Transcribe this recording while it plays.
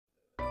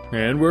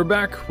And we're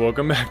back.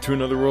 Welcome back to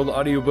Another World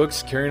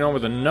Audiobooks, carrying on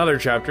with another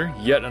chapter,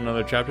 yet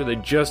another chapter. They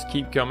just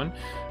keep coming.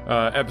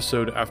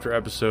 Episode after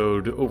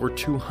episode, over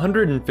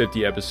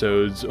 250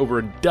 episodes, over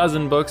a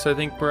dozen books, I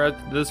think we're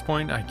at this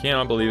point. I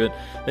cannot believe it.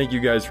 Thank you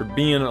guys for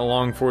being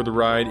along for the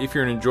ride. If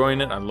you're enjoying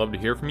it, I'd love to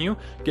hear from you.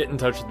 Get in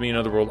touch with me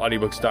at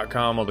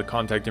otherworldaudiobooks.com. All the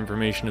contact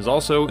information is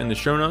also in the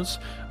show notes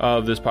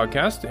of this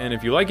podcast. And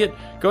if you like it,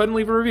 go ahead and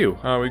leave a review.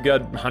 We've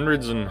got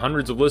hundreds and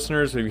hundreds of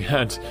listeners. We've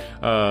got,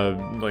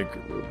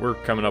 we're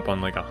coming up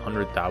on like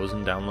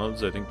 100,000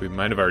 downloads. I think we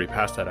might have already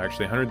passed that,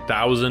 actually.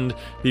 100,000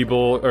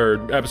 people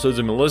or episodes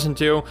have been listened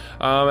to.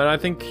 And I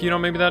think,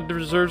 maybe that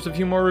deserves a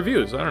few more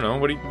reviews. I don't know.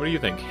 What do you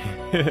think?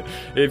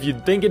 If you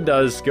think it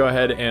does, go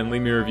ahead and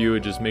leave me a review. It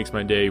just makes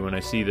my day when I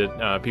see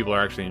that people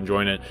are actually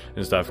enjoying it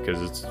and stuff,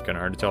 because it's kind of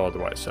hard to tell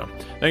otherwise. So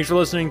thanks for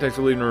listening. Thanks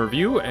for leaving a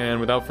review. And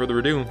without further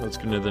ado, let's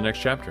get into the next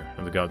chapter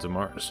of The Gods of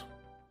Mars.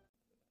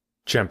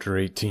 Chapter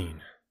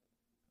 18.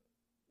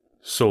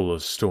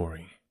 Sola's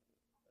Story.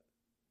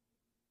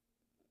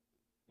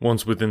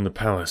 Once within the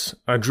palace,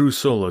 I drew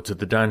Sola to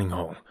the dining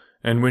hall,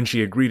 and when she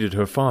had greeted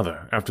her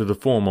father after the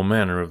formal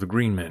manner of the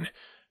Green Men,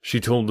 she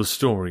told the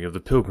story of the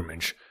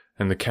pilgrimage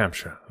and the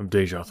capture of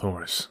Dejah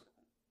Thoris.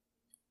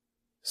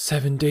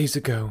 7 days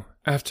ago,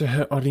 after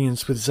her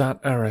audience with Zat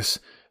Aras,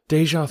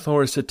 Dejah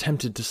Thoris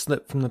attempted to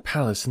slip from the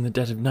palace in the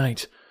dead of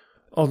night.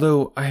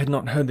 Although I had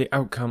not heard the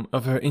outcome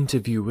of her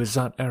interview with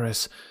Zat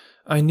Aras,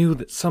 I knew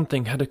that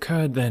something had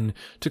occurred then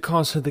to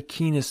cause her the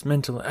keenest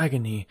mental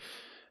agony,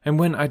 and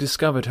when I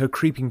discovered her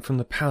creeping from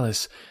the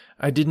palace,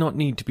 I did not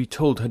need to be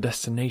told her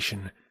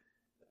destination.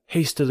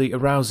 Hastily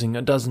arousing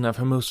a dozen of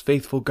her most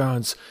faithful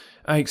guards,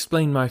 I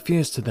explained my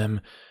fears to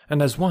them,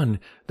 and as one,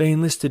 they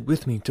enlisted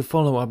with me to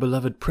follow our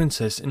beloved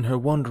princess in her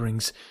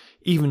wanderings,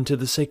 even to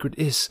the sacred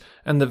Is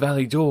and the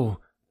Valley Dor.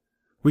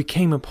 We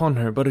came upon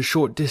her but a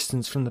short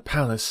distance from the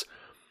palace.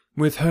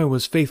 With her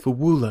was faithful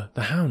Woola,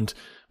 the hound,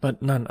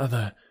 but none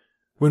other.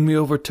 When we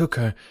overtook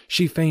her,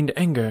 she feigned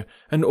anger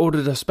and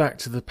ordered us back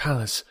to the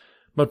palace,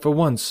 but for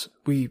once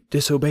we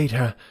disobeyed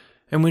her,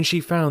 and when she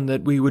found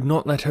that we would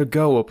not let her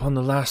go upon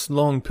the last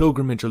long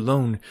pilgrimage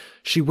alone,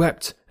 she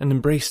wept and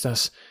embraced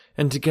us,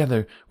 and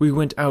together we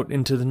went out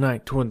into the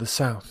night toward the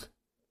south.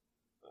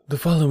 The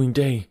following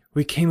day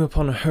we came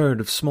upon a herd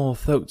of small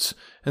thoats,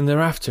 and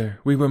thereafter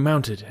we were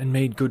mounted and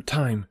made good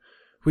time.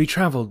 We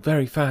travelled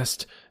very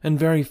fast and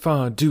very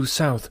far due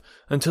south,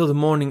 until the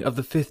morning of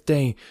the 5th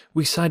day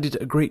we sighted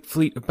a great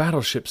fleet of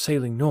battleships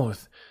sailing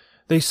north.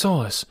 They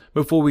saw us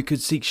before we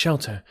could seek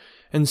shelter,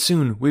 and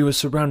soon we were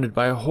surrounded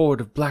by a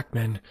horde of black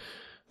men.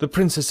 The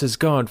princess's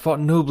guard fought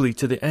nobly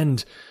to the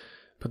end,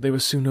 but they were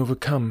soon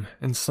overcome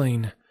and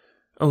slain.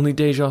 Only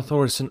Dejah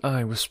Thoris and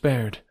I were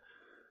spared.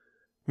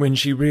 When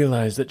she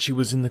realized that she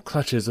was in the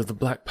clutches of the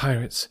black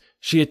pirates,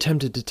 she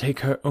attempted to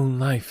take her own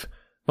life,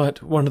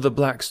 but one of the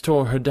blacks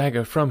tore her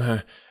dagger from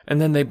her,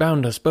 and then they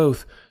bound us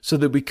both so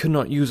that we could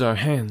not use our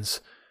hands.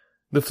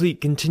 The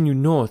fleet continued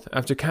north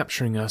after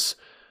capturing us.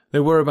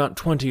 There were about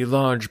 20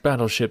 large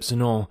battleships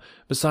in all,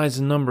 besides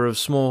a number of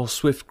small,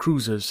 swift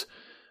cruisers.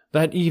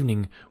 That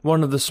evening,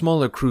 one of the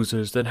smaller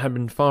cruisers that had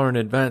been far in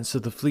advance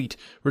of the fleet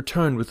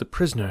returned with a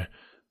prisoner,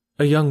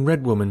 a young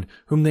red woman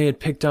whom they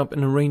had picked up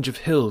in a range of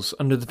hills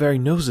under the very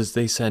noses,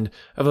 they said,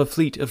 of a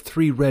fleet of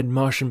 3 red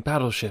Martian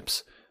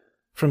battleships.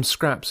 From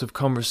scraps of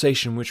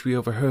conversation which we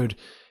overheard,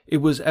 it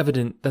was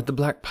evident that the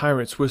black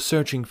pirates were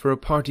searching for a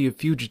party of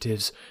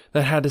fugitives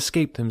that had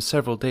escaped them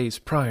several days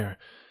prior.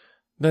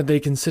 That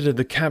they considered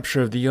the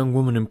capture of the young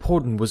woman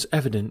important was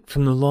evident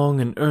from the long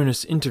and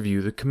earnest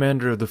interview the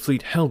commander of the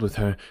fleet held with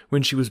her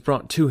when she was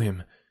brought to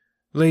him.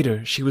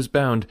 Later she was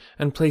bound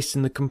and placed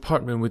in the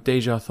compartment with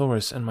Dejah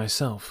Thoris and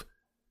myself.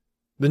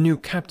 The new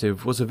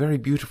captive was a very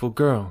beautiful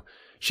girl.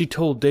 She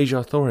told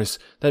Dejah Thoris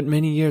that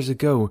many years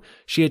ago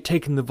she had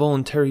taken the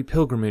voluntary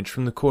pilgrimage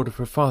from the court of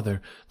her father,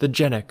 the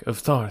Genek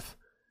of Tharth.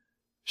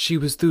 She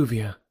was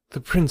Thuvia, the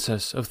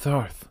princess of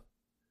Tharth.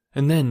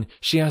 And then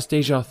she asked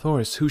Dejah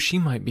Thoris who she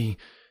might be,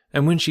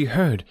 and when she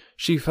heard,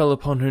 she fell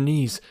upon her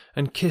knees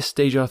and kissed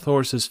Dejah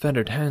Thoris's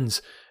fettered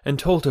hands, and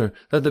told her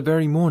that the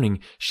very morning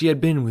she had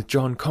been with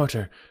John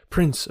Carter,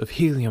 Prince of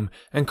Helium,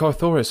 and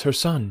Carthoris her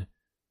son.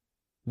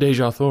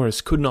 Dejah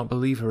Thoris could not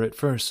believe her at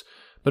first,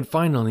 but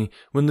finally,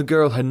 when the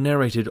girl had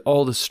narrated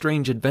all the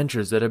strange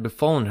adventures that had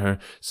befallen her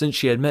since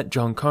she had met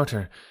John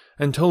Carter,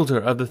 and told her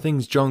of the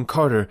things John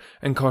Carter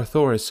and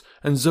Carthoris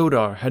and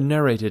Zodar had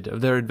narrated of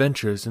their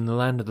adventures in the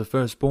land of the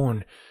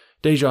firstborn,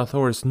 Dejah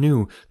Thoris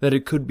knew that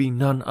it could be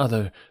none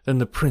other than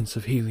the Prince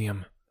of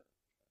Helium.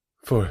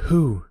 For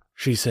who,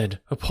 she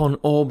said, upon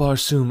all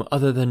Barsoom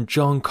other than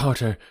John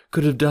Carter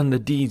could have done the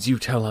deeds you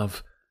tell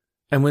of?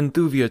 And when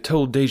Thuvia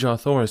told Dejah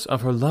Thoris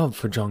of her love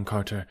for John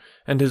Carter,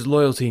 and his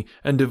loyalty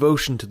and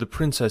devotion to the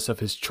princess of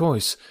his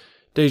choice,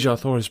 Dejah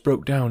Thoris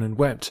broke down and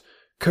wept,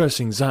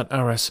 cursing Zat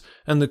Aras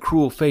and the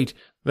cruel fate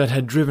that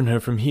had driven her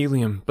from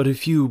Helium but a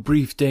few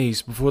brief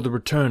days before the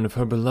return of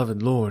her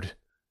beloved lord.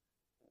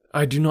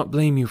 I do not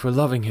blame you for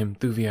loving him,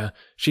 Thuvia,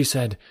 she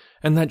said,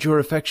 and that your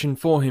affection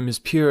for him is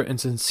pure and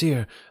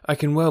sincere, I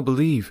can well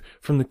believe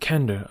from the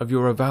candor of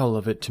your avowal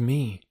of it to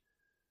me.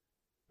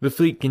 The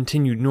fleet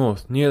continued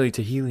north, nearly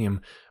to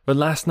Helium, but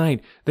last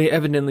night they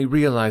evidently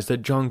realized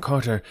that John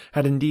Carter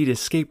had indeed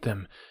escaped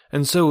them,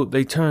 and so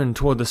they turned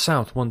toward the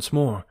south once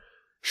more.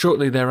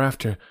 Shortly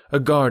thereafter, a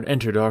guard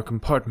entered our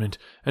compartment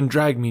and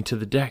dragged me to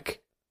the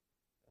deck.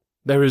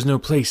 "There is no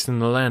place in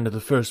the land of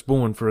the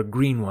firstborn for a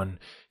green one,"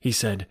 he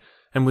said,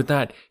 and with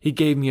that he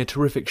gave me a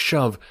terrific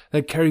shove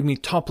that carried me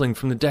toppling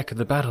from the deck of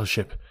the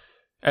battleship.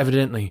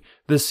 Evidently,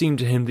 this seemed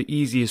to him the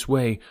easiest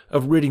way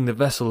of ridding the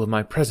vessel of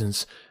my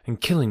presence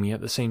and killing me at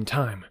the same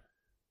time.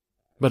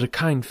 But a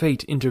kind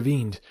fate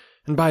intervened,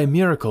 and by a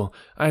miracle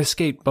I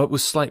escaped but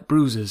with slight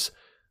bruises.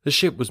 The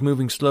ship was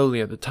moving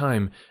slowly at the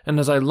time, and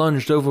as I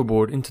lunged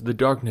overboard into the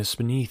darkness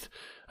beneath,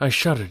 I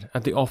shuddered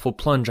at the awful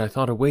plunge I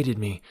thought awaited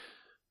me.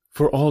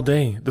 For all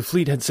day the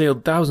fleet had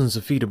sailed thousands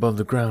of feet above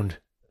the ground,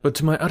 but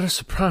to my utter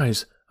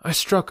surprise I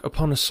struck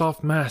upon a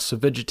soft mass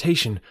of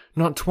vegetation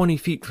not 20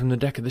 feet from the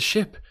deck of the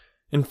ship.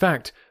 In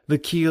fact, the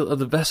keel of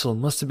the vessel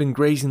must have been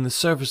grazing the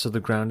surface of the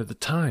ground at the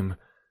time.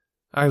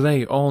 I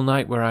lay all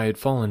night where I had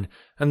fallen,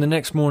 and the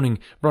next morning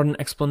brought an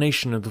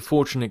explanation of the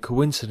fortunate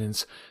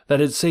coincidence that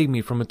had saved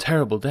me from a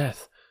terrible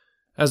death.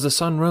 As the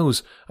sun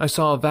rose, I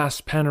saw a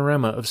vast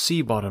panorama of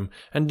sea bottom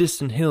and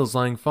distant hills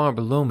lying far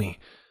below me.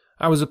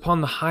 I was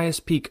upon the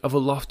highest peak of a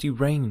lofty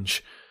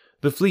range.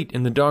 The fleet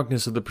in the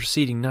darkness of the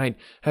preceding night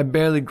had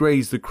barely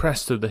grazed the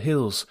crest of the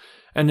hills,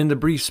 and in the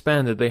brief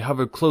span that they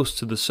hovered close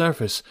to the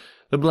surface,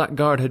 the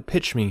blackguard had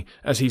pitched me,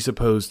 as he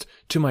supposed,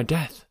 to my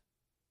death.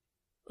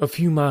 A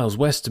few miles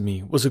west of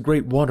me was a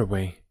great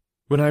waterway.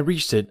 When I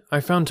reached it, I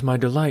found to my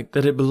delight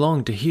that it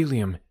belonged to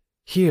Helium.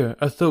 Here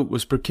a thoat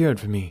was procured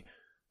for me.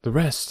 The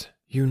rest,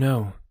 you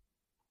know.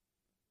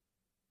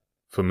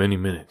 For many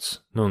minutes,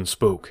 none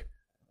spoke.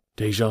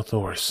 Dejah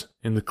Thoris,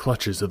 in the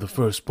clutches of the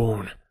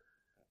firstborn.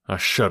 I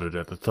shuddered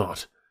at the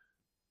thought.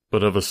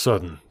 But of a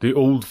sudden, the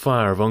old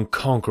fire of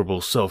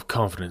unconquerable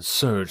self-confidence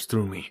surged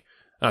through me.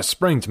 I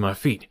sprang to my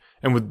feet,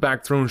 and with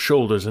back-thrown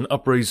shoulders and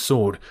upraised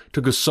sword,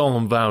 took a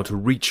solemn vow to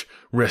reach,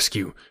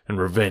 rescue, and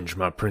revenge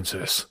my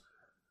princess.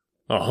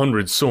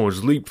 100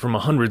 swords leaped from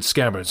 100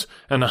 scabbards,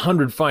 and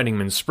 100 fighting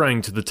men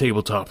sprang to the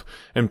tabletop,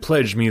 and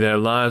pledged me their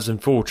lives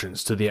and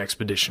fortunes to the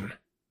expedition.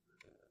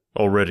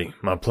 Already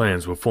my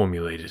plans were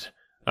formulated.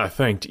 I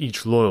thanked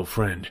each loyal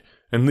friend,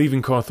 and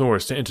leaving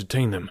Carthoris to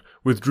entertain them,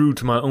 withdrew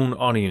to my own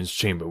audience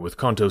chamber with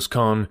Kantos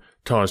Kan,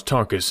 Tars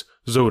Tarkas,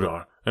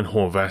 Zodar, and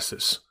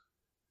Horvastus.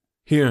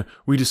 Here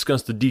we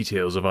discussed the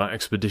details of our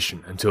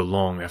expedition until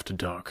long after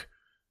dark.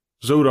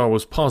 Zodar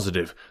was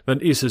positive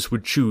that Issus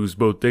would choose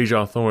both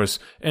Dejah Thoris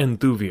and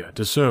Thuvia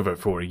to serve her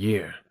for a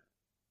year.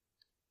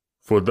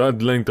 "For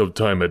that length of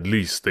time at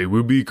least they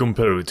will be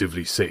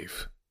comparatively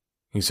safe,"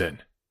 he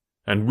said,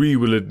 "and we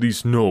will at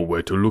least know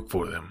where to look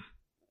for them."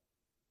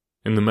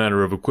 In the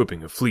matter of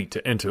equipping a fleet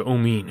to enter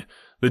Omine,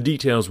 the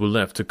details were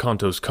left to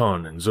Kantos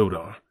Kan and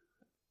Zodar.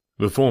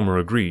 The former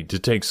agreed to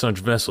take such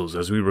vessels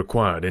as we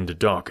required into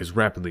dock as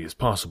rapidly as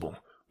possible,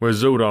 where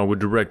Zodar would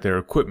direct their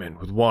equipment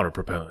with water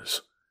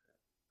propellers.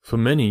 For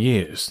many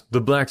years,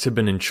 the Blacks had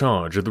been in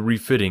charge of the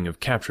refitting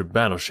of captured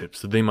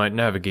battleships that they might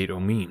navigate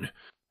Omine,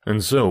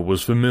 and so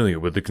was familiar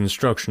with the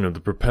construction of the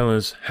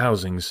propellers,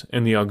 housings,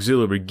 and the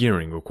auxiliary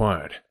gearing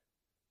required.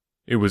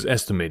 It was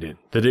estimated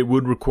that it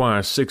would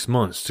require 6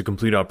 months to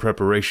complete our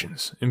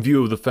preparations, in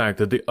view of the fact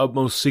that the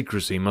utmost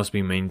secrecy must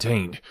be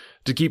maintained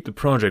to keep the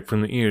project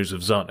from the ears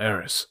of Zat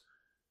Eris.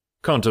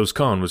 Kantos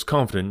Kan was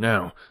confident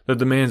now that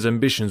the man's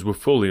ambitions were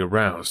fully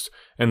aroused,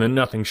 and that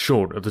nothing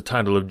short of the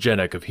title of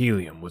Jeddak of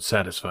Helium would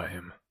satisfy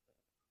him.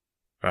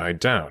 "I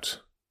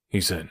doubt,"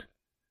 he said,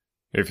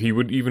 "if he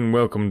would even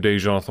welcome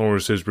Dejah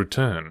Thoris's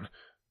return,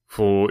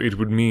 for it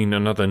would mean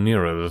another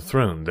nearer the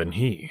throne than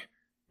he.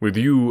 With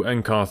you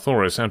and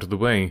Carthoris out of the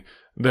way,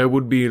 there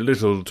would be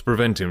little to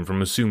prevent him from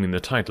assuming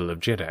the title of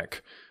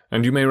Jeddak,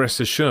 and you may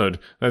rest assured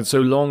that so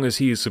long as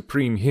he is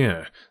supreme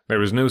here,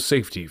 there is no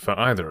safety for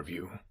either of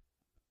you."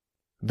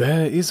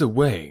 "There is a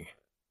way,"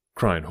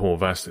 cried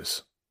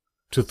Horvastus,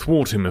 "to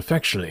thwart him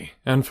effectually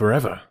and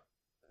forever."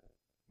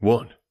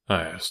 "What?"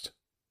 I asked.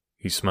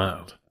 He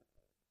smiled.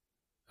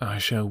 "I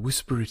shall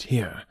whisper it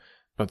here,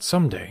 but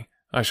some day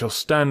I shall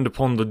stand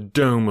upon the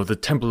dome of the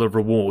Temple of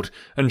Reward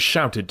and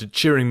shout it to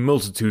cheering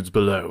multitudes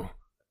below."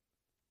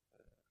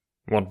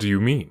 "What do you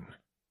mean?"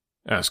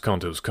 asked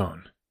Kantos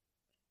Kan.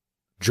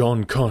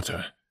 "John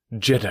Carter,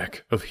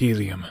 Jeddak of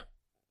Helium,"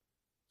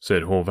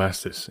 said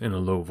Horvastus in a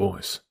low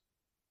voice.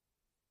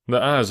 The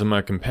eyes of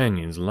my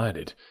companions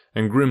lighted,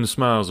 and grim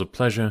smiles of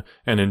pleasure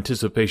and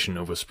anticipation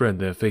overspread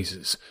their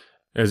faces,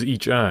 as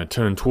each eye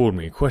turned toward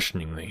me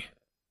questioningly,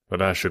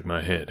 but I shook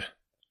my head.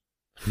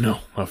 "No,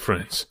 my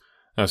friends,"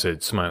 I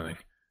said, smiling.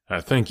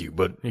 "I thank you,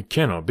 but it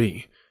cannot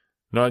be.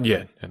 Not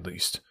yet, at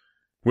least.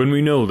 When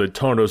we know that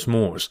Tardos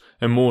Mors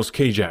and Mors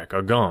Kajak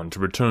are gone to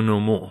return no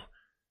more.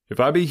 If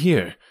I be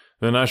here,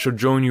 then I shall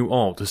join you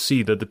all to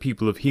see that the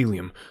people of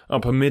Helium are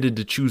permitted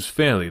to choose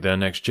fairly their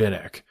next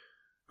Jeddak.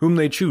 Whom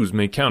they choose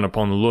may count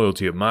upon the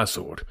loyalty of my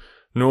sword,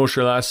 nor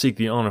shall I seek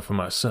the honor for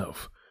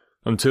myself.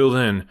 Until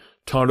then,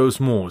 Tardos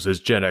Mors is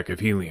Jeddak of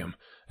Helium,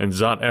 and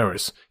Zat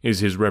Eris is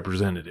his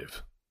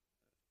representative."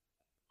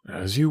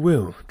 "As you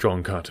will,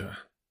 John Carter,"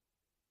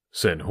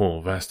 said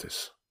Hor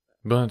Vastus.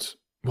 "But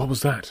what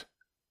was that?"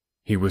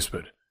 he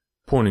whispered,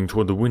 pointing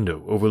toward the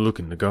window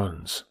overlooking the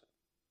gardens.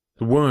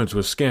 The words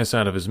were scarce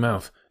out of his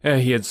mouth ere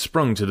he had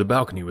sprung to the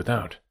balcony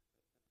without.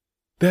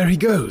 "There he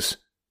goes!"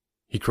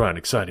 he cried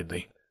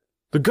excitedly.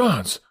 "The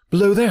guards!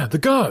 Below there, the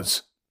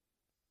guards!"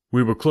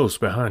 We were close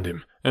behind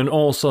him, and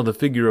all saw the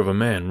figure of a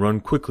man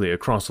run quickly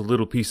across a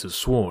little piece of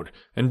sward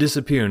and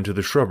disappear into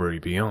the shrubbery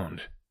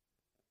beyond.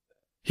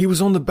 "He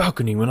was on the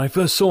balcony when I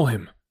first saw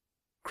him,"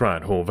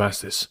 cried Hor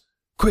Vastus.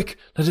 "Quick,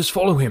 let us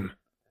follow him."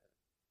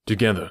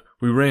 Together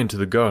we ran to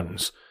the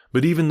gardens,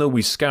 but even though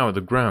we scoured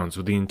the grounds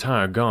with the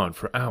entire guard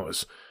for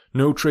hours,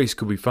 no trace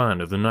could we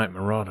find of the night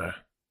marauder.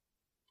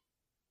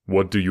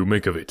 "What do you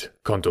make of it,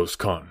 Kantos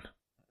Khan?"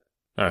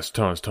 asked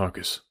Tars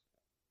Tarkas.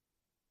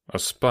 "A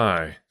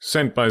spy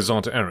sent by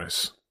Zat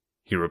Eris,"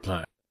 he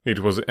replied. It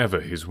was ever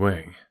his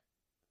way.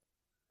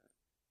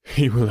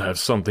 "He will have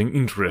something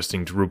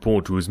interesting to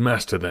report to his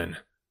master then,"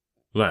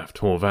 laughed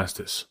Hor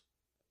Vastus.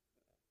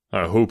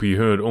 "I hope he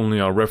heard only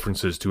our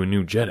references to a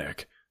new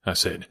Jeddak," I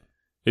said.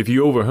 "If he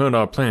overheard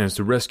our plans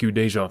to rescue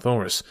Dejah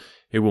Thoris,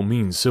 it will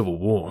mean civil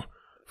war,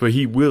 for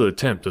he will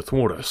attempt to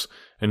thwart us,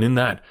 and in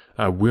that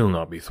I will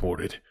not be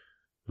thwarted.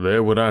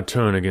 There would I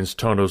turn against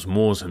Tardos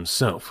Mors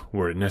himself,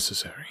 were it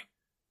necessary.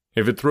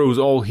 If it throws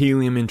all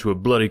Helium into a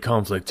bloody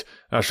conflict,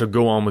 I shall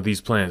go on with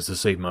these plans to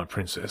save my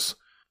princess.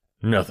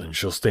 Nothing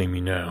shall stay me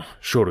now,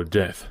 short of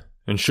death.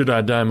 And should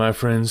I die, my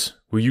friends,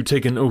 will you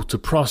take an oath to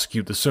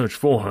prosecute the search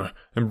for her,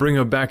 and bring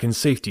her back in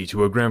safety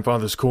to her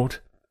grandfather's court?"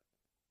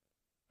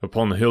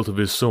 Upon the hilt of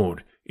his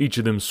sword, each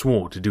of them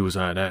swore to do as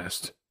I had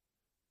asked.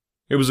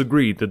 It was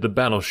agreed that the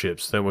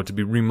battleships that were to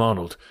be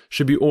remodeled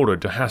should be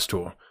ordered to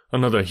Hastor,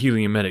 another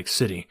Heliometic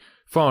city,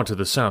 far to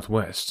the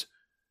southwest.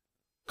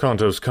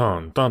 Kantos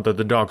Khan thought that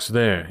the docks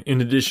there,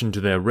 in addition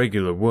to their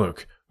regular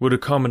work, would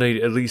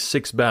accommodate at least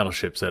 6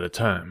 battleships at a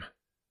time.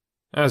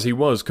 As he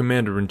was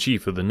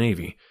Commander-in-Chief of the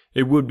Navy,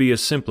 it would be a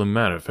simpler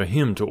matter for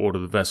him to order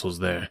the vessels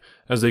there,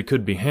 as they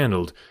could be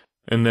handled,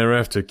 and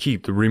thereafter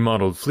keep the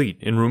remodeled fleet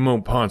in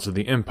remote parts of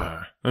the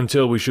Empire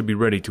until we should be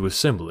ready to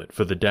assemble it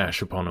for the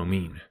dash upon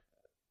Omine.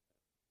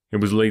 It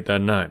was late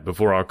that night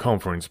before our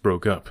conference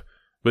broke up,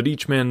 but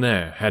each man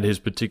there had his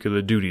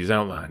particular duties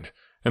outlined,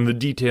 and the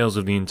details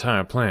of the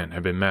entire plan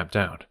had been mapped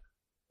out.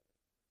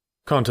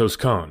 Kantos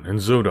Khan and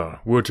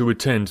Zodar were to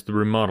attend to the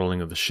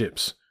remodeling of the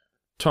ships.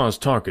 Tars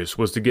Tarkas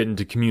was to get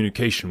into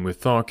communication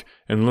with Thark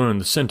and learn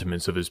the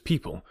sentiments of his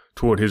people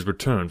toward his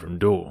return from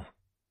Dor.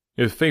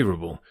 If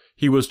favorable,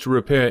 he was to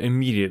repair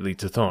immediately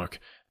to Thark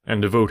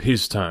and devote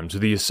his time to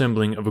the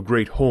assembling of a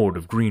great horde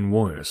of green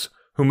warriors,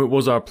 whom it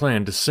was our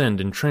plan to send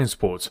in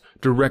transports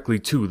directly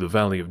to the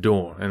Valley of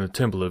Dor and the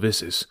Temple of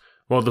Isis,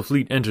 while the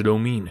fleet entered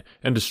Omine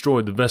and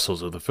destroyed the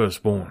vessels of the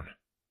Firstborn.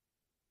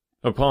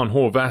 Upon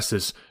Hor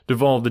Vastus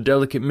devolved the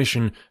delicate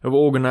mission of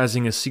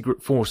organizing a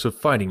secret force of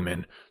fighting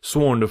men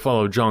sworn to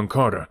follow John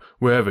Carter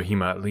wherever he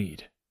might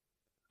lead.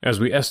 As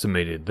we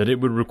estimated that it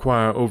would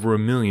require over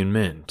 1,000,000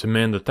 men to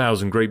man the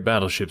 1,000 great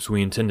battleships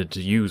we intended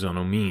to use on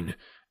Omine,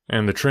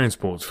 and the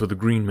transports for the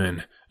Green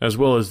Men, as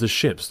well as the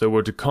ships that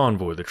were to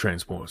convoy the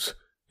transports,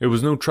 it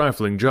was no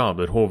trifling job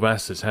that Hor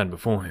Vastus had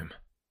before him.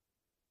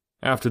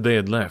 After they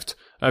had left,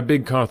 I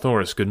bid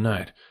Carthoris good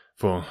night,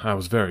 for I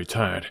was very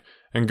tired,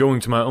 and going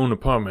to my own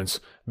apartments,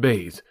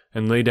 bathed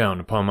and lay down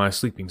upon my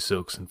sleeping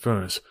silks and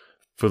furs,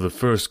 for the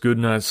first good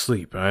night's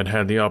sleep I had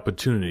had the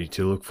opportunity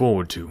to look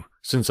forward to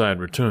since I had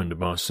returned to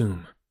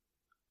Barsoom.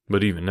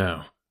 But even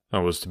now, I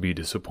was to be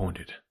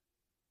disappointed.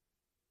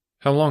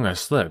 How long I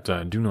slept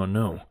I do not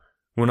know.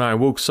 When I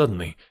awoke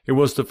suddenly, it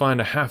was to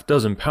find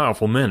 6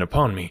 powerful men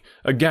upon me,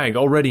 a gag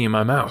already in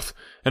my mouth,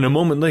 and a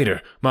moment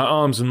later my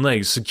arms and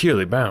legs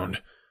securely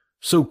bound.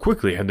 So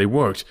quickly had they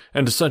worked,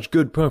 and to such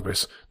good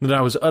purpose, that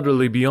I was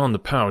utterly beyond the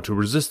power to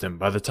resist them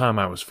by the time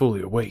I was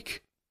fully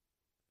awake.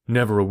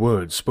 Never a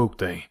word spoke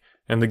they,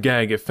 and the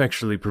gag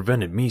effectually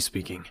prevented me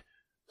speaking.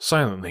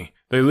 Silently,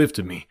 they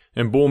lifted me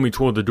and bore me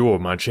toward the door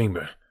of my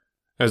chamber.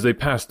 As they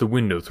passed the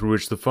window through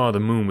which the farther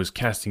moon was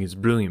casting its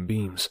brilliant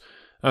beams,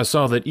 I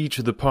saw that each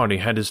of the party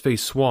had his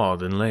face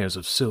swathed in layers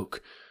of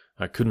silk.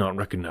 I could not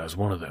recognize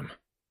one of them.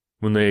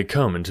 When they had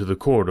come into the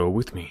corridor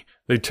with me,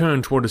 they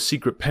turned toward a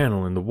secret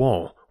panel in the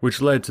wall,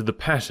 which led to the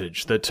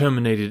passage that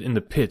terminated in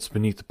the pits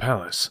beneath the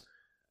palace.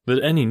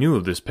 That any knew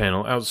of this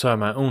panel outside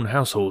my own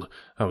household,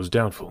 I was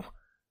doubtful.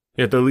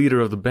 Yet the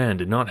leader of the band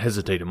did not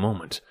hesitate a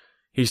moment.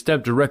 He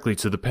stepped directly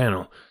to the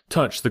panel,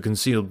 touched the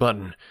concealed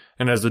button,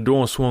 and as the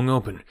door swung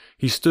open,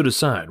 he stood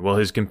aside while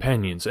his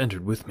companions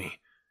entered with me.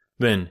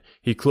 Then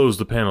he closed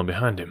the panel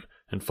behind him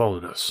and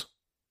followed us.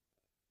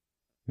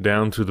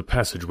 Down through the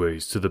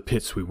passageways to the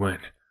pits we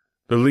went.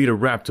 The leader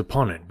rapped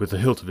upon it with the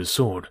hilt of his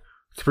sword.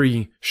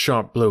 3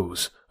 sharp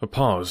blows, a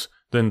pause,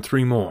 then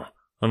 3 more,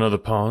 another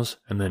pause,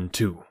 and then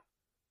 2.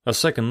 A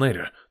second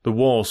later, the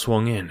wall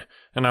swung in,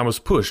 and I was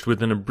pushed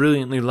within a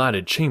brilliantly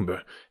lighted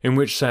chamber in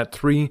which sat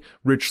 3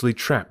 richly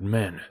trapped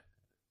men.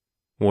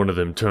 One of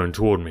them turned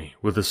toward me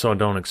with a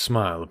sardonic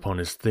smile upon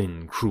his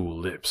thin, cruel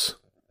lips.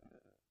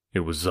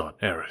 It was Zot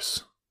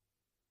Eris.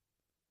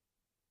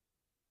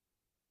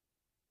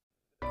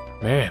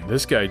 Man,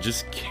 this guy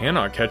just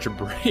cannot catch a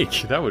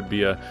break. That would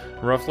be a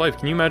rough life.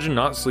 Can you imagine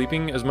not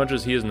sleeping as much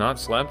as he has not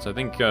slept? I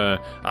think,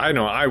 I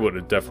know I would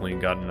have definitely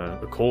gotten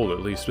a cold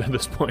at least at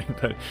this point,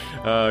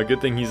 but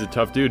good thing he's a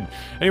tough dude.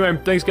 Anyway,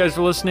 thanks guys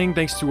for listening.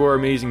 Thanks to our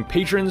amazing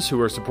patrons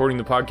who are supporting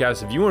the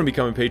podcast. If you want to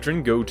become a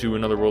patron, go to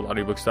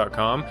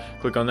anotherworldaudiobooks.com.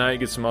 Click on that, you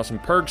get some awesome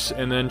perks,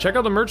 and then check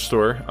out the merch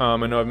store. I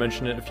know I've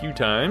mentioned it a few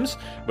times,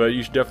 but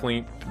you should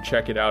definitely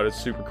check it out.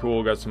 It's super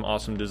cool. Got some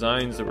awesome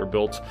designs that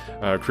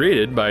were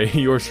created by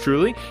yours truly.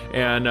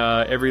 And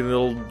every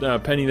little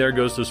penny there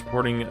goes to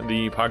supporting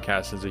the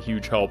podcast. Is a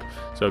huge help.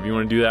 So if you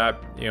want to do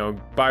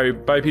that, buy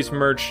a piece of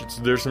merch.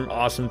 There's some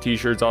awesome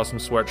t-shirts, awesome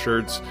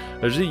sweatshirts.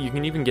 You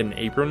can even get an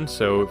apron.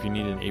 So if you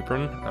need an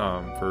apron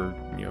for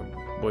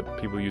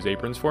what people use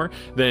aprons for,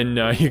 then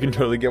you can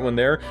totally get one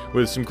there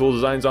with some cool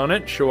designs on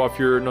it. Show off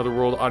your Another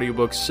World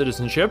Audiobooks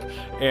citizenship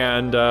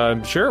and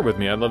share it with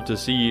me. I'd love to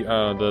see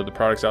the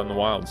products out in the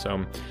wild.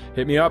 So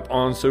hit me up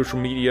on social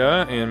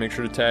media and make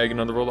sure to tag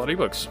Another World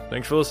Audiobooks.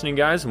 Thanks for listening,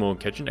 guys, and we'll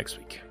catch you next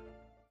week.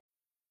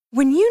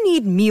 When you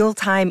need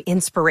mealtime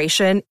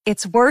inspiration,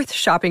 it's worth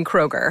shopping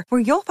Kroger, where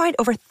you'll find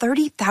over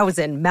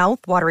 30,000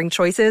 mouth-watering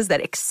choices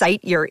that excite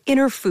your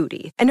inner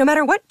foodie. And no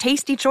matter what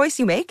tasty choice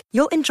you make,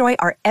 you'll enjoy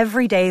our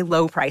everyday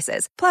low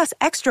prices, plus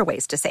extra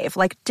ways to save,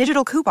 like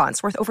digital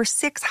coupons worth over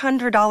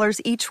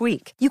 $600 each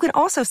week. You can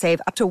also save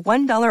up to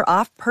 $1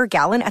 off per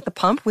gallon at the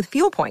pump with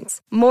fuel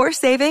points. More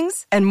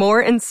savings and more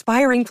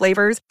inspiring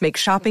flavors make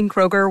shopping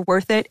Kroger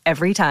worth it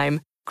every time.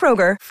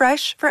 Kroger,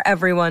 fresh for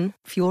everyone.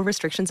 Fuel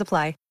restrictions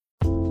apply.